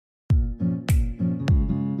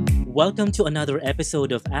Welcome to another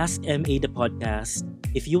episode of Ask MA the podcast.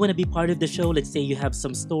 If you want to be part of the show, let's say you have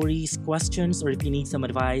some stories, questions, or if you need some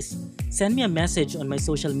advice, send me a message on my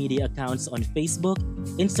social media accounts on Facebook,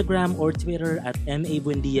 Instagram, or Twitter at MA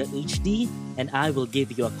and I will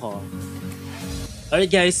give you a call. Alright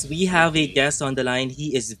guys, we have a guest on the line.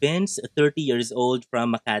 He is Vince, 30 years old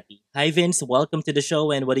from Makati. Hi Vince, welcome to the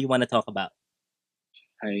show and what do you want to talk about?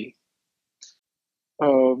 Hi.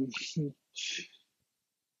 Um,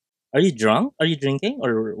 Are you drunk? Are you drinking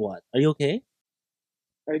or what? Are you okay?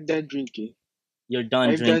 I'm done drinking. You're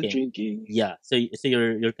done I'm done drinking. drinking. Yeah. So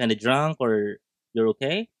you're kind of drunk or you're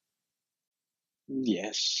okay?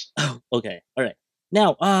 Yes. Okay. All right.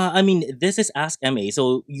 Now, this is Ask MA.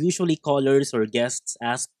 So usually callers or guests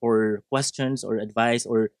ask for questions or advice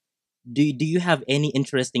or do you have any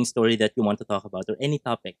interesting story that you want to talk about or any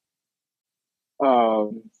topic?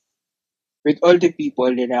 Um, with all the people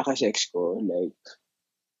na nakasex ko,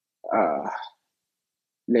 uh,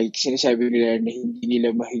 sinasabi nila na hindi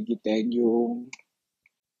nila mahigitan yung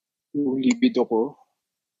libido ko.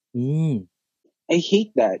 Mm. I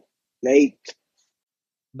hate that. Like,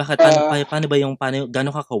 Bakit? Paano ba yung,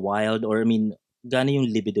 gano'n ka ka-wild or gano'n yung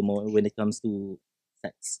libido mo when it comes to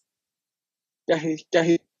sex?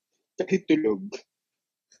 kahit tulog.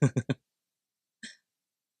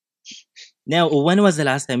 Now, when was the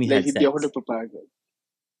last time you Like, had hindi ako sex? napapagod.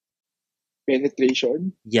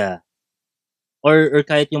 Penetration? Yeah. Or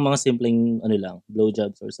kahit yung mga simpleng,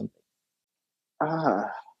 blowjobs or something.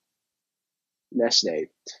 Last night.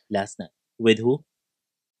 Last night. With who?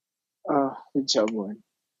 With someone.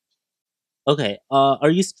 Okay. Are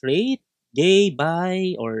you straight, gay,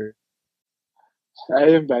 bi, or?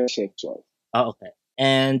 I am bisexual. Oh, okay.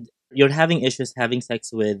 And you're having issues having sex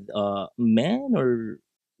with men or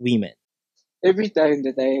women? Every time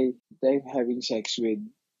that I'm having sex with,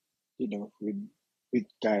 with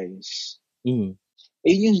guys, Mm.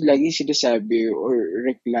 ayun yung lagi sinasabi or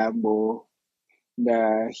reklamo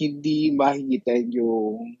na hindi mahigitan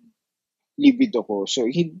yung libido ko. So,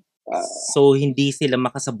 So hindi sila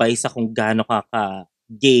makasabay sa kung gaano ka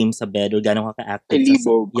game sa bed or gaano ka active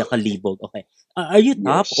kalibog. kalibog. Okay. Are you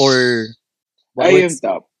top Yes. or I am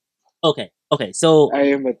top. Okay. Okay. So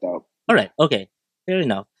I am a top. all right. Okay. Fair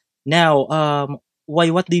enough. Now,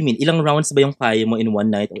 what do you mean? Ilang rounds ba yung kaya mo in one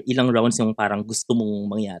night or ilang rounds yung parang gusto mong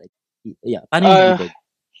mangyari? Yeah. Paano yung libog?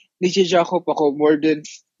 Nagja-jack-up ako more than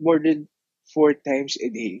 4 times a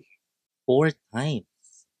day. 4 times.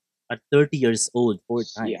 At 30 years old, 4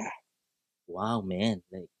 times. Yeah. Wow, man.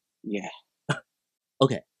 Yeah.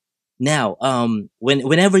 Okay. Now,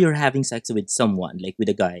 whenever you're having sex with someone, like with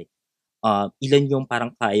a guy, ilan yung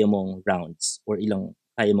parang kaya mong rounds or ilang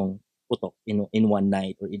kaya mong putok in one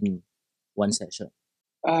night or in one session?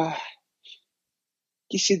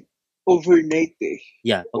 Kasi overnight eh.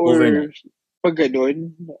 Yeah, pag Or overnight. pag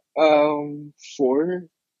ganun, 4.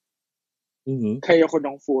 Mm-hmm. Kaya ko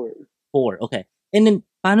ng 4. 4, okay. And then,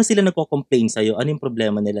 paano sila nagko-complain sa'yo? Ano yung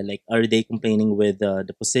problema nila? Like, are they complaining with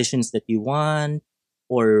the positions that you want?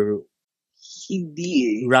 Or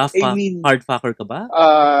Hindi eh. hard fucker ka ba?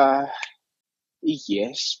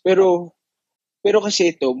 Yes. Pero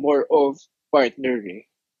kasi ito, more of partner eh.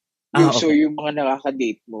 Okay. So, yung mga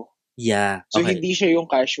nakaka-date mo. Yeah, So, okay. hindi siya yung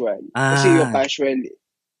casual. Kasi yung casual,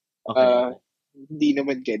 okay. Hindi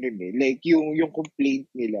naman ganun eh. Like, yung complaint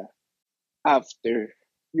nila after,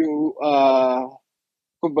 yung,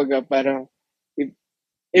 kumbaga, parang,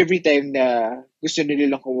 every time na gusto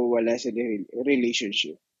nila kumawala sa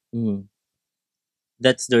relationship. Mm.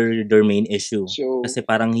 That's their main issue. So, kasi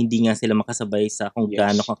parang hindi nga sila makasabay sa kung yes.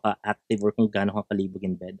 gaano ka ka-active or kung gaano ka kalibog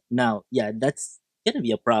in bed. Now, yeah, that's gonna be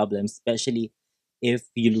a problem, especially if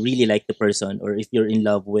you really like the person or if you're in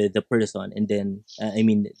love with the person and then,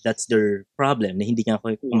 that's their problem na hindi nga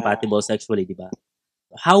compatible sexually, di ba?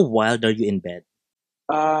 How wild are you in bed?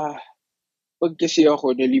 Pag kasi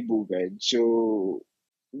ako nalibugan, so,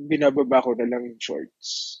 binababa ko na lang yung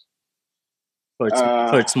shorts.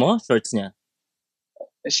 Shorts mo? Shorts niya?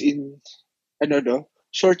 As in,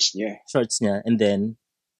 shorts niya. Shorts niya, and then?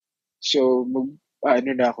 So,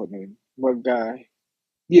 na ako nun.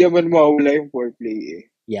 Di naman mawala yung foreplay eh.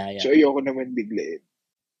 Yeah. So, ayoko naman biglain.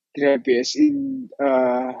 Grabe, as in,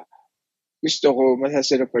 gusto ko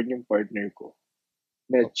masasarapan yung partner ko.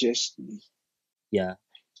 Not just me. Yeah.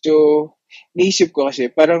 So, naisip ko kasi,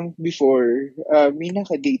 parang before, may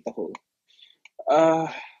nakadate ako.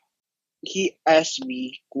 He asked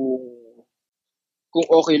me kung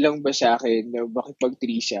okay lang ba sa akin na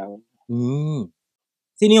makipag-threesome.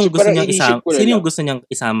 Sino yung So, gusto parang niyang inisip isama? ko na Sino yung lang. gusto niyang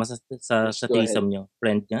isama sa Yes, go threesome ahead. niyo?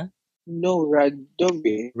 Friend niya? No, random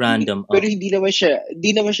eh. Random. Pero hindi naman siya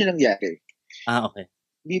nangyari. Okay.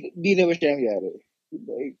 di naman siya nangyari.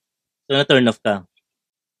 Like, So, na-turn off ka?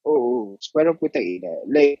 oo. Parang putang ina.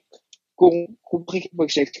 Like, kung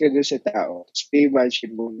makikipag-sex ka dun sa tao, tapos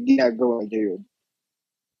imagine mo, ginagawa niya yun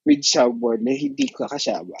with someone na hindi ka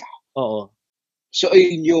kasama. Oo. So,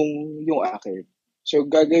 ayun yung akin. So,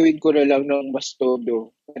 gagawin ko na lang ng mas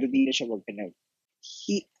todo para di na siya maghanap.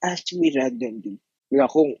 He asked me randomly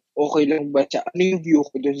kung okay lang ba siya. Ano yung view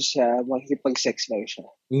ko dun sa makikipag-sex lang siya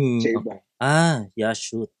sa iba. Okay. Yeah,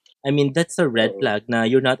 shoot. I mean, that's a red Oo. flag na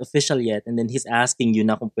you're not official yet and then he's asking you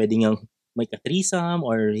na kung pwede ngang may ka-threesome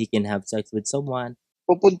or he can have sex with someone.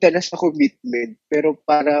 Pupunta na sa commitment, pero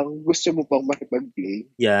parang gusto mo pang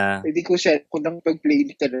makipag-play. Yeah. Hindi ko siya, kung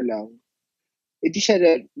nakipag-play ka na lang, edi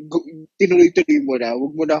sana, tinuloy-tuloy mo na,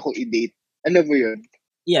 huwag mo na akong i-date. Alam mo yun?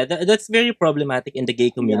 Yeah, that's very problematic in the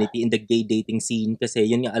gay Yeah. community, in the gay dating scene kasi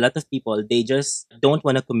yun nga, a lot of people, they just don't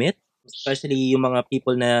wanna commit, especially yung mga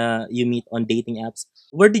people na you meet on dating apps.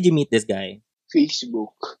 Where did you meet this guy?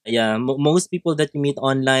 Facebook. Yeah, most people that you meet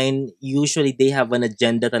online, usually they have an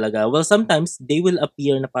agenda talaga. Well, sometimes they will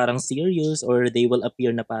appear na parang serious or they will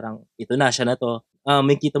appear na parang ito na, siya na to.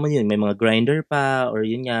 May kita mo yun, may mga grinder pa or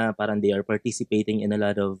yun nga, parang they are participating in a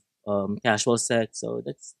lot of casual sex. So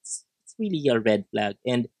it's really a red flag.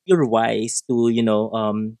 And you're wise to,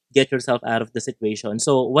 get yourself out of the situation.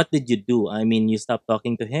 So what did you do? I mean, you stopped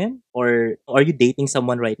talking to him or are you dating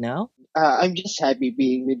someone right now? I'm just happy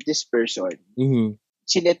being with this person. Mm-hmm.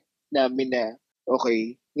 Sinet namin na,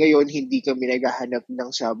 okay, ngayon hindi kami naghahanap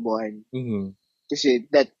ng someone Mm-hmm. kasi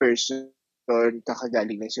that person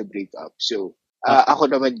kakagaling lang sa breakup. So, Okay. ako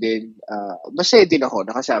naman din, masaya din ako,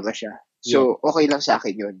 nakasama siya. Yeah. So, okay lang sa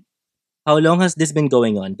akin yun. How long has this been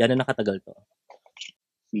going on? Gano'n nakatagal to?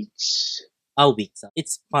 Weeks. Weeks.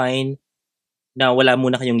 It's fine na wala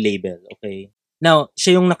muna kayong label, okay? Now,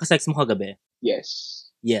 siya yung nakasex mo kagabi? Yes.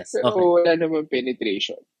 Yes, Pero okay. wala naman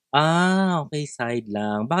penetration. Okay, side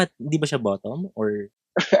lang. Bakit hindi ba siya bottom or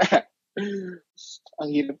Ang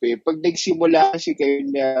hirap eh. Pag nagsimula kasi kayo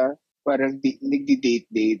na parang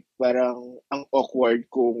nagdi-date-date, parang ang awkward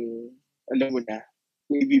kung, alam mo na,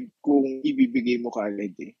 kung ibibigay mo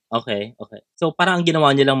kaagad eh. okay. So, parang ang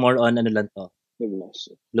ginawa niyo lang more on ano lang to? Diba?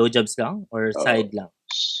 So, Blowjobs lang or side lang?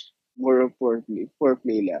 more of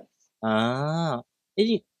foreplay lang.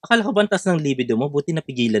 Akala ko ba ang taas ng libido mo? Buti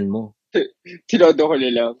napigilan mo. Tinodo ko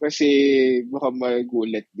nila kasi baka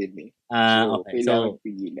magulat din eh. So, Okay. kailangan So,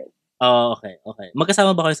 pigilan. okay.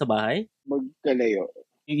 Magkasama ba kayo sa bahay? Magkalayo.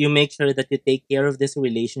 You make sure that you take care of this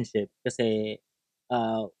relationship kasi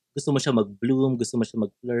gusto mo siya mag-bloom, gusto mo siya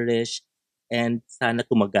mag-flourish, and sana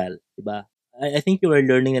tumagal, di ba? I think you are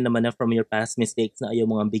learning na naman na from your past mistakes na ayaw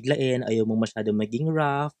mo nga biglain, ayaw mo masyadong maging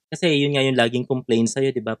rough. Kasi yun nga yung laging complaint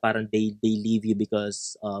sa'yo, di ba? Parang they leave you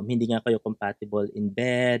because hindi nga kayo compatible in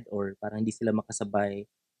bed or parang hindi sila makasabay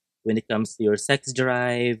when it comes to your sex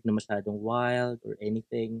drive na masyadong wild or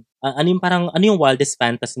anything. Ano yung wildest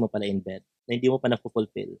fantasy mo pala in bed na hindi mo pa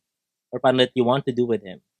na-fulfill? Or parang that you want to do with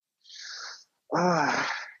him?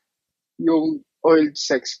 Yung old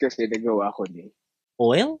sex kasi nagawa ko ni.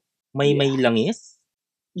 Oil? May langis?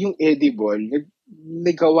 Yung edible,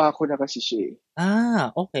 nagawa ko na kasi siya eh.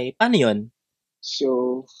 Okay. Paano yun?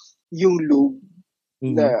 So, yung lube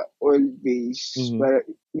Mhm. na oil-based, Mhm. para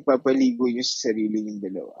ipapaligo nyo sa sarili yung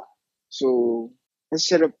dalawa. So, ang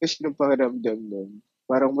sarap kasi ng pakiramdam nun.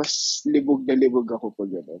 Parang mas libog na libog ako pag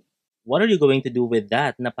gano'n. What are you going to do with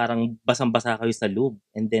that na parang basang-basa kayo sa lube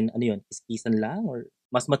and then ano yun, kiss-kissan lang or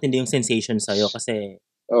mas matindi yung sensation sa'yo kasi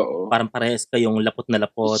Oo. parang parehas kayong lapot na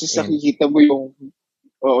lapot Tapos and nakikita mo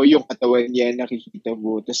yung katawan niya, nakikita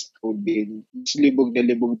mo, tapos ako din. Mas libog na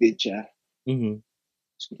libog din siya. mhm.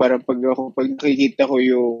 So, parang pag nakikita ko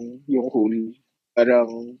yung hole,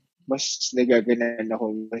 parang mas nagaganan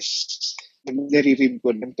ako, mas nare-rib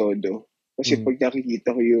ko ng todo. Kasi Mhm. pag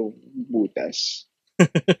nakikita ko yung butas,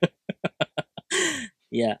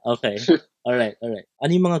 Yeah, okay. Alright.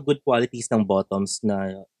 Ano yung mga good qualities ng bottoms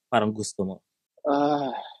na parang gusto mo?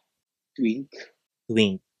 twink.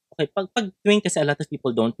 Twink. Okay, pag twink kasi a lot of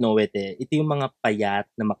people don't know it eh. Ito yung mga payat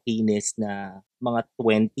na makinis na mga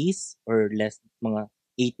 20s or less, mga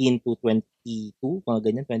 18 to 22, mga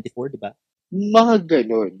ganyan, 24, di ba? Mga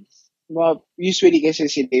ganun. Usually kasi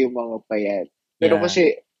sila yung mga payat. Pero Yeah. kasi,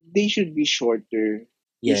 they should be shorter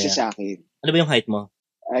kaysa Yeah. sa akin. Ano ba yung height mo?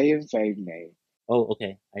 I am 5'9". Oh,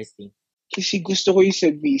 okay. I see. Kasi gusto ko yung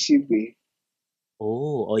submissive eh.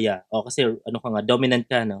 Oh yeah. Kasi ano ka nga, dominant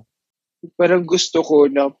ka, no? Parang gusto ko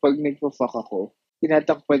na pag nagpa-fuck ako,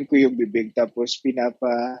 tinatakpan ko yung bibig tapos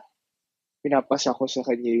pinapasa ko sa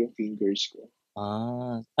kanya yung fingers ko.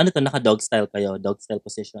 Ano to, naka-dog style kayo? Dog style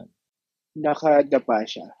position? Nakadapa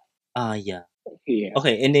siya. Yeah. Yeah,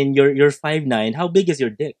 Okay, and then you're 5'9". How big is your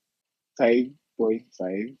dick?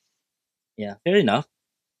 5.5. Yeah, fair enough.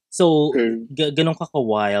 So, Or ganun ka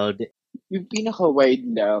ka-wild. yung pinaka-wide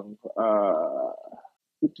lang,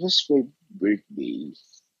 it was my birthday.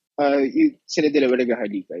 Sila dalawa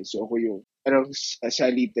naghahalikan. So ako yung parang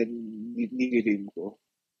salitan ni rin ko.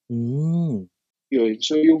 Mm. Yun.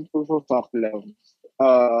 So yung proof of fuck lang,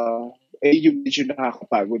 yung medyo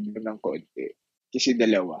nakakapagod lang ng konti. Kasi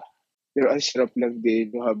dalawa. Pero ang sarap lang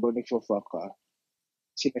din no, habang nagpo-fuck ka,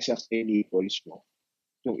 sinasakta yung nipples mo.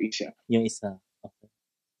 Yung isa. Yung isa. Okay.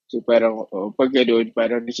 So parang, pag gano'n,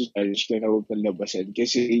 parang nasi-challenge ka na huwag kang labasan.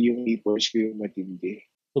 Kasi yung nipples ko yung matindi.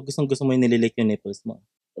 So, gustong-gusto mo yung nililik yung nipples mo.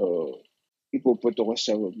 Ipuputo ko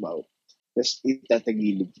sa mouth. Tapos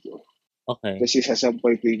itatagilid ko. Okay. Tapos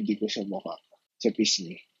isasampay ko yung ko sa mukha. Sa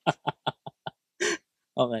pisngi.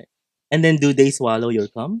 Okay. And then, do they swallow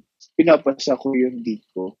your cum? Pinapasa ko yung dick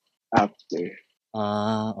ko after.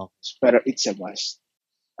 Okay. So, parang it's a must.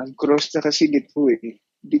 Ang cross na kasi nito eh.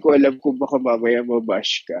 Hindi ko alam kung baka mamaya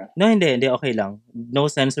mabash ka. No, hindi. Okay lang. No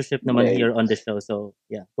censorship naman Right. here on the show. So,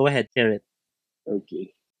 yeah. Go ahead. Share it.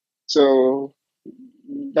 Okay. So,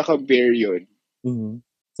 naka-bear yun. Mm-hmm.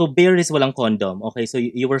 So, bear is walang condom. Okay, so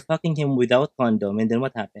you were fucking him without condom and then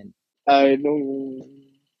what happened?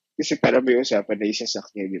 Kasi parang may usapan na isasak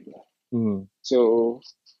niya, di ba? Mm-hmm. So,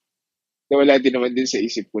 nawala din naman din sa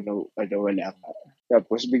isip ko na wala ka.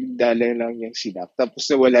 Tapos bigla lang niyang sinap. Tapos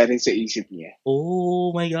nawala rin sa isip niya.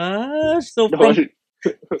 Oh my gosh! So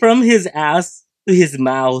from his ass to his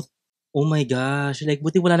mouth. Oh my gosh! Like,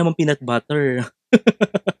 buti wala namang peanut butter.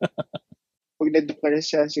 Pag nandun ka na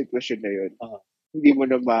sa sitwasyon na yun, hindi mo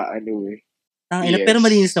na maano eh. Yes. Pero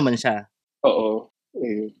malinis naman siya. Oo.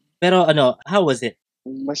 Ayun. Pero how was it?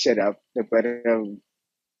 Masarap na parang,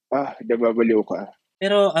 nababaliw ka.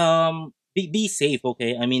 Pero, be safe,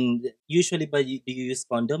 okay? I mean, usually ba do you use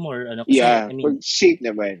condom or ano? Kasi, yeah, I mean, safe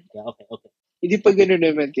naman. Yeah, okay. Hindi pa gano'n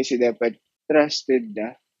naman kasi dapat trusted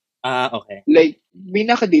na. Okay. Like, may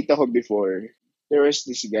nakadate ako before. There was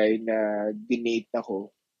this guy na dinate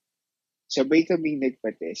ako. Sabay kaming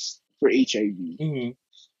nagpa-test for HIV. Mm-hmm.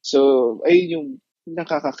 So, ayun yung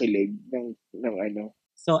nakakakilig ng ano.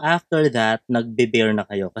 So, after that, nagbe-bear na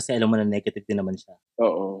kayo kasi alam mo na negative din naman siya.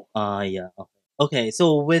 Oo. Yeah, okay. Okay,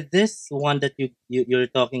 so with this one that you're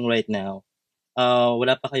talking right now,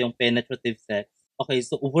 wala pa kayong penetrative sex. Okay,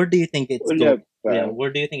 so where do you think it's going? Yeah, where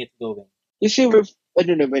do you think it's going? Kasi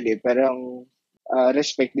naman eh, parang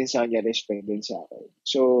respect din sa kanya, respect din sa akin.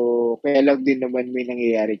 So, kaya lang din naman may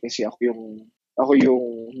nangyayari kasi ako yung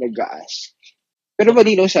nag-a-ask. Pero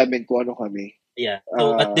malinaw sa amin kung ano kami. Yeah,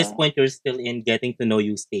 so at this point, you're still in getting to know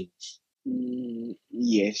you stage.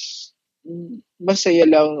 Yes. Masaya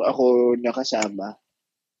lang ako nakasama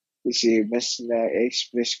kasi mas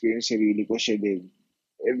na-express ko yung sarili ko siya din.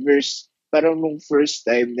 Parang nung first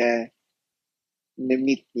time na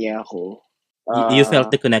na-meet niya ako, you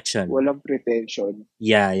felt the connection. Walang pretension.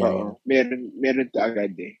 Yeah. Meron ka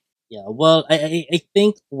agad eh. Yeah, well, I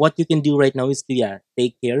think what you can do right now is to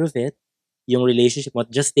take care of it. Yung relationship mo,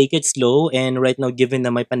 just take it slow. And right now, given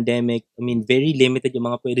na may pandemic, I mean, very limited yung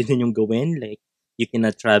mga pwede ninyong gawin. Like, you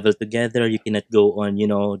cannot travel together, you cannot go on,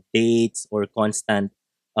 dates or constant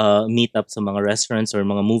meetup sa mga restaurants or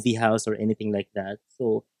mga movie house or anything like that.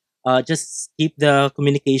 So, just keep the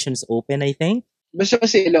communications open, I think. Basta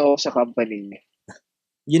kasi lang ako sa company niya.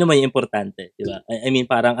 Yun naman yung importante, di ba? I mean,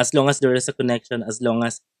 parang as long as there is a connection, as long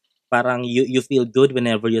as parang you feel good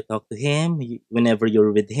whenever you talk to him, whenever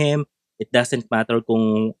you're with him, it doesn't matter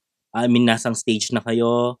kung, nasang stage na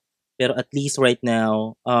kayo. Pero at least right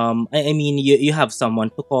now, I mean, you have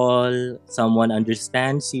someone to call, someone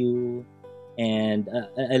understands you, and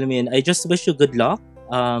I mean, I just wish you good luck.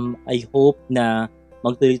 I hope na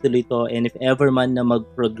magtuloy-tuloy to, and if ever man na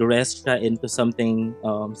mag-progress siya into something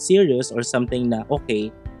serious or something na okay,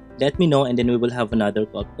 let me know and then we will have another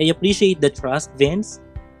call. I appreciate the trust, Vince.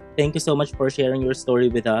 Thank you so much for sharing your story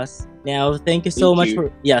with us. Now, thank you so much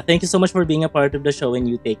for being a part of the show, and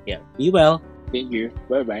you take care. Be well. Thank you.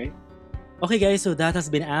 Bye-bye. Okay guys, so that has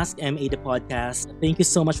been Ask MA the podcast. Thank you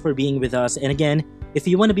so much for being with us. And again, if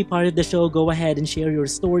you want to be part of the show, go ahead and share your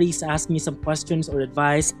stories, ask me some questions or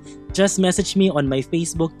advice. Just message me on my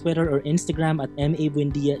Facebook, Twitter, or Instagram at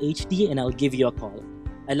MABuendiaHD and I'll give you a call.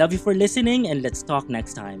 I love you for listening and let's talk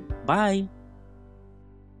next time. Bye!